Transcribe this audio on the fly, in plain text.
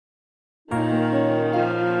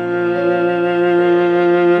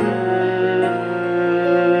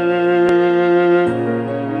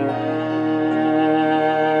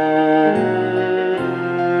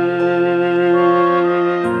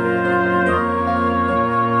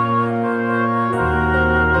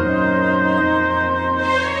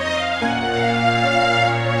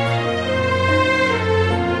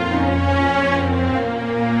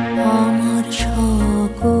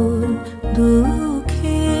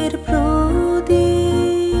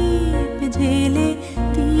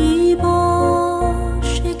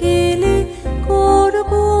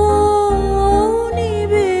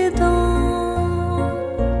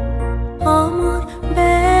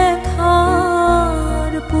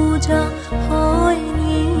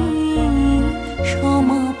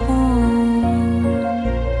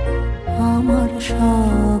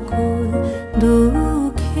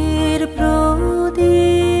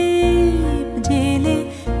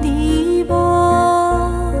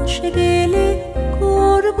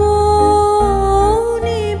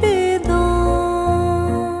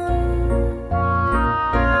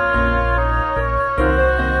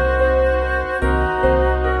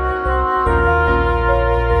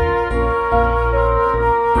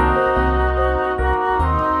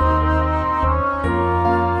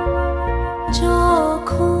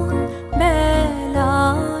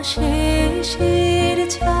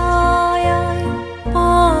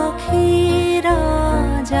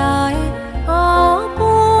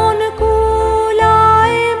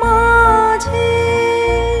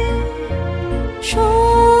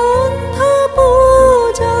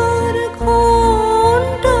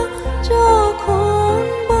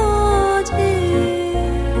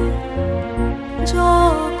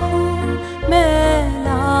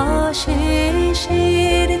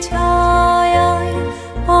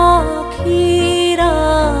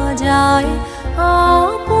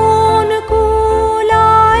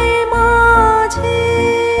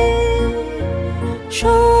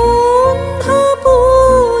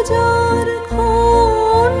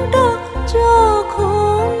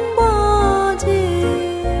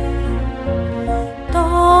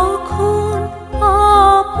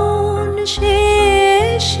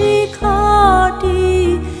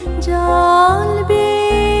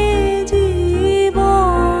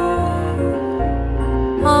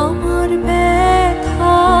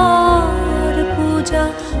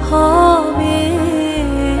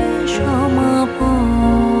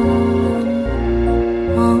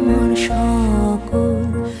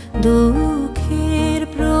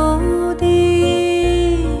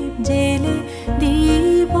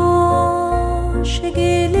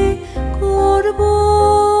গেলে করব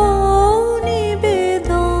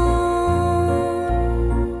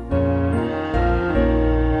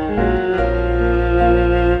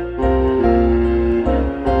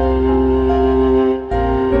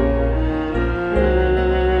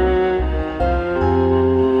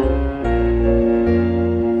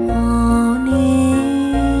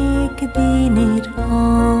দিনের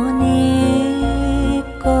অনেক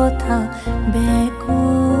কথা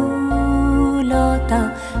ব্যাকুলতা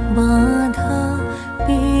বাঁধা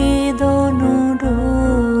বেদন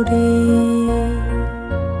ডোরে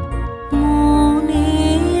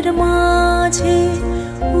মনের মাঝে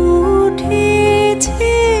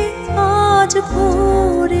উঠেছে আজ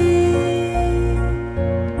ভোরে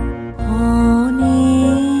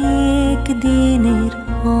অনেক দিনের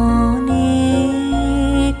অনেক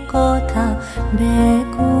কথা ব্যাকুলতা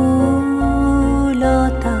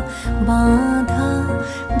বাঁধা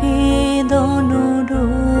বেদন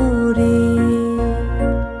ডোরে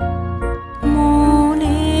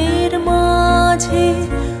মনের মাঝে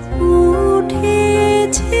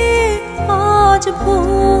উঠেছে আজ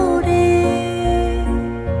ভোরে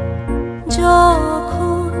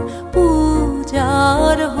যখন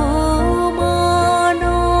পূজার হোমানলে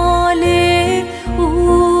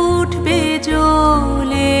উঠবে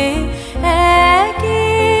জ্বলে একে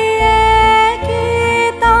একে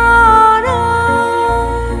তারা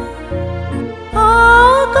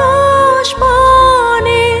আকাশ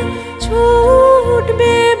পানে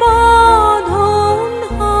ছুটবে বাঁধন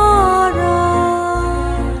হারা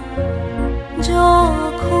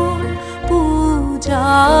যখন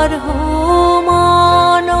পূজার হোমানলে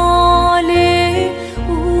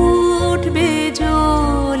উঠবে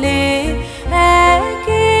জ্বলে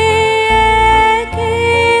একে একে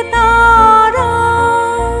তারা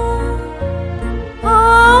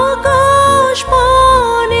আকাশ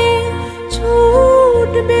পানে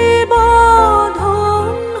ছুটবে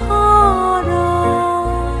বাঁধন হারা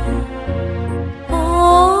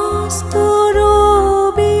অস্ত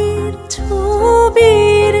রবির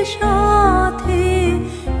ছবির সাথে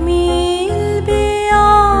মিলবে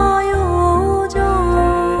আয়োজন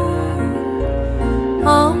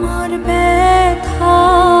আমার ব্যথার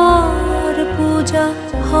পূজা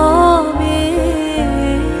হবে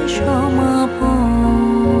সমাপন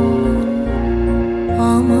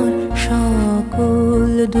আমার সকল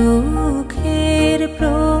দুঃখের